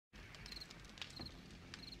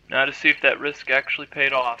Now to see if that risk actually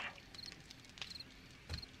paid off.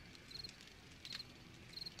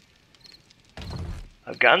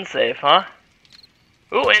 A gun safe, huh?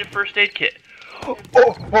 Ooh, and a first aid kit.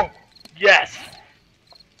 Oh, yes!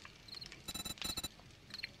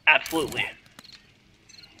 Absolutely.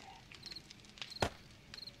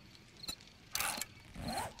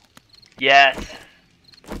 Yes.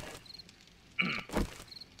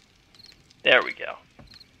 There we go.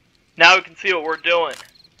 Now we can see what we're doing.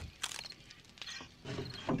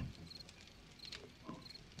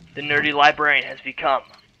 The nerdy librarian has become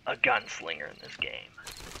a gunslinger in this game.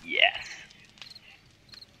 Yes.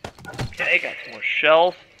 Okay, got some more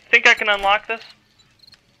shells. Think I can unlock this?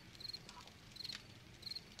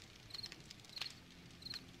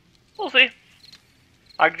 We'll see.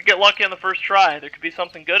 I could get lucky on the first try. There could be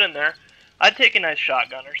something good in there. I'd take a nice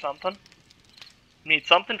shotgun or something. Need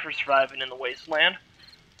something for surviving in the wasteland.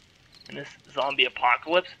 In this zombie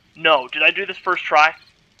apocalypse. No, did I do this first try?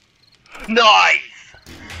 Nice!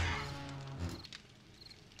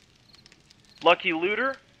 Lucky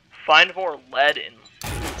looter. Find more lead in.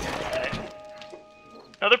 Okay.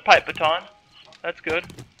 Another pipe baton. That's good.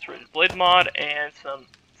 It's rated blade mod and some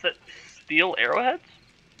steel arrowheads?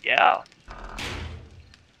 Yeah.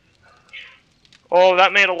 Oh,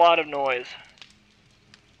 that made a lot of noise.